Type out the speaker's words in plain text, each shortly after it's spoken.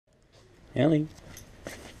Ellie.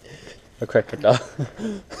 I cracked it off.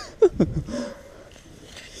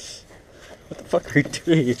 What the fuck are you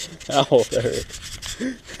doing? Ow, that hurt.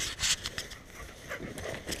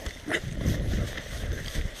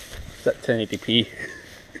 Is that 1080p?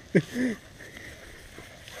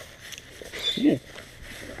 Yeah.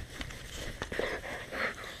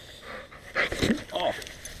 Oh.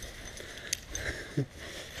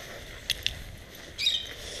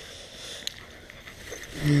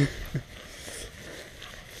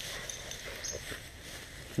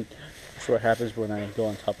 That's what happens when I go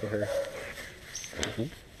on top of her.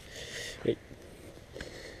 Wait.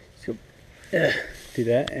 So, do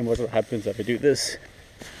that, and what happens if I do this?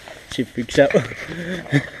 She freaks out.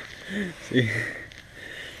 See?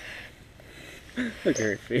 Look at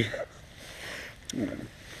her face.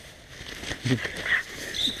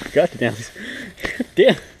 God damn.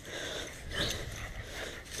 Damn.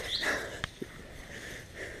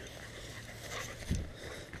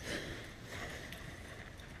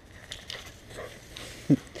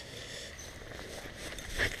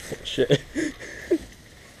 Shit.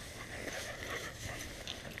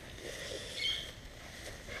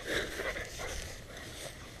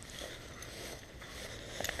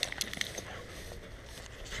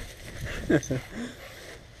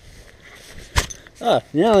 Ah,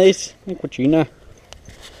 now it's Cucina.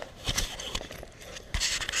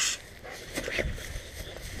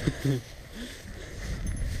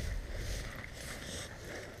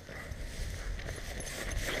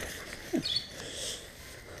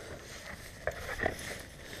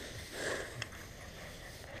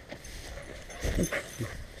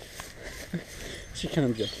 She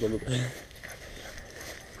kind of jumped a little bit.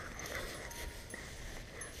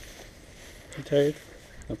 You tired?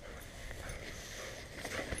 Nope.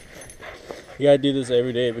 You gotta do this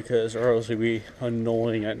every day because or else it'll be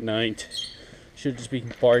annoying at night. Should just be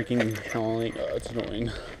barking and howling. Oh, it's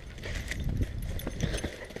annoying.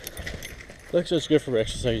 Looks just good for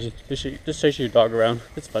exercising. Just chase your dog around.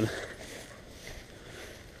 It's fun.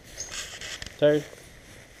 Tired?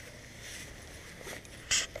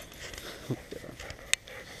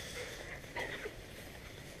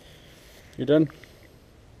 You done?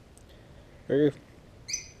 Are you?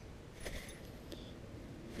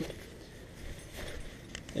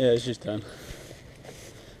 Yeah, it's just done.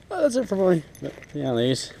 Well, that's it for my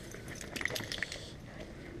ladies.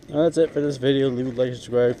 Well, that's it for this video. Leave a like and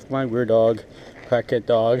subscribe for my weird dog, Crackhead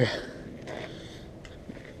dog.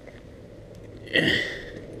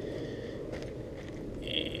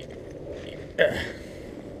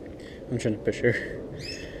 I'm trying to push her.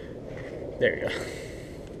 There you go.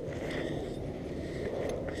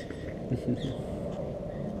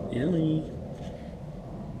 Ellie.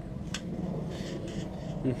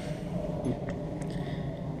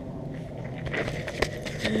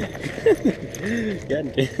 God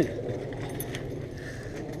damn.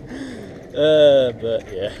 But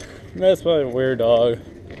yeah, that's my weird dog.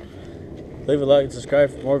 Leave a like and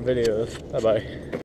subscribe for more videos. Bye bye.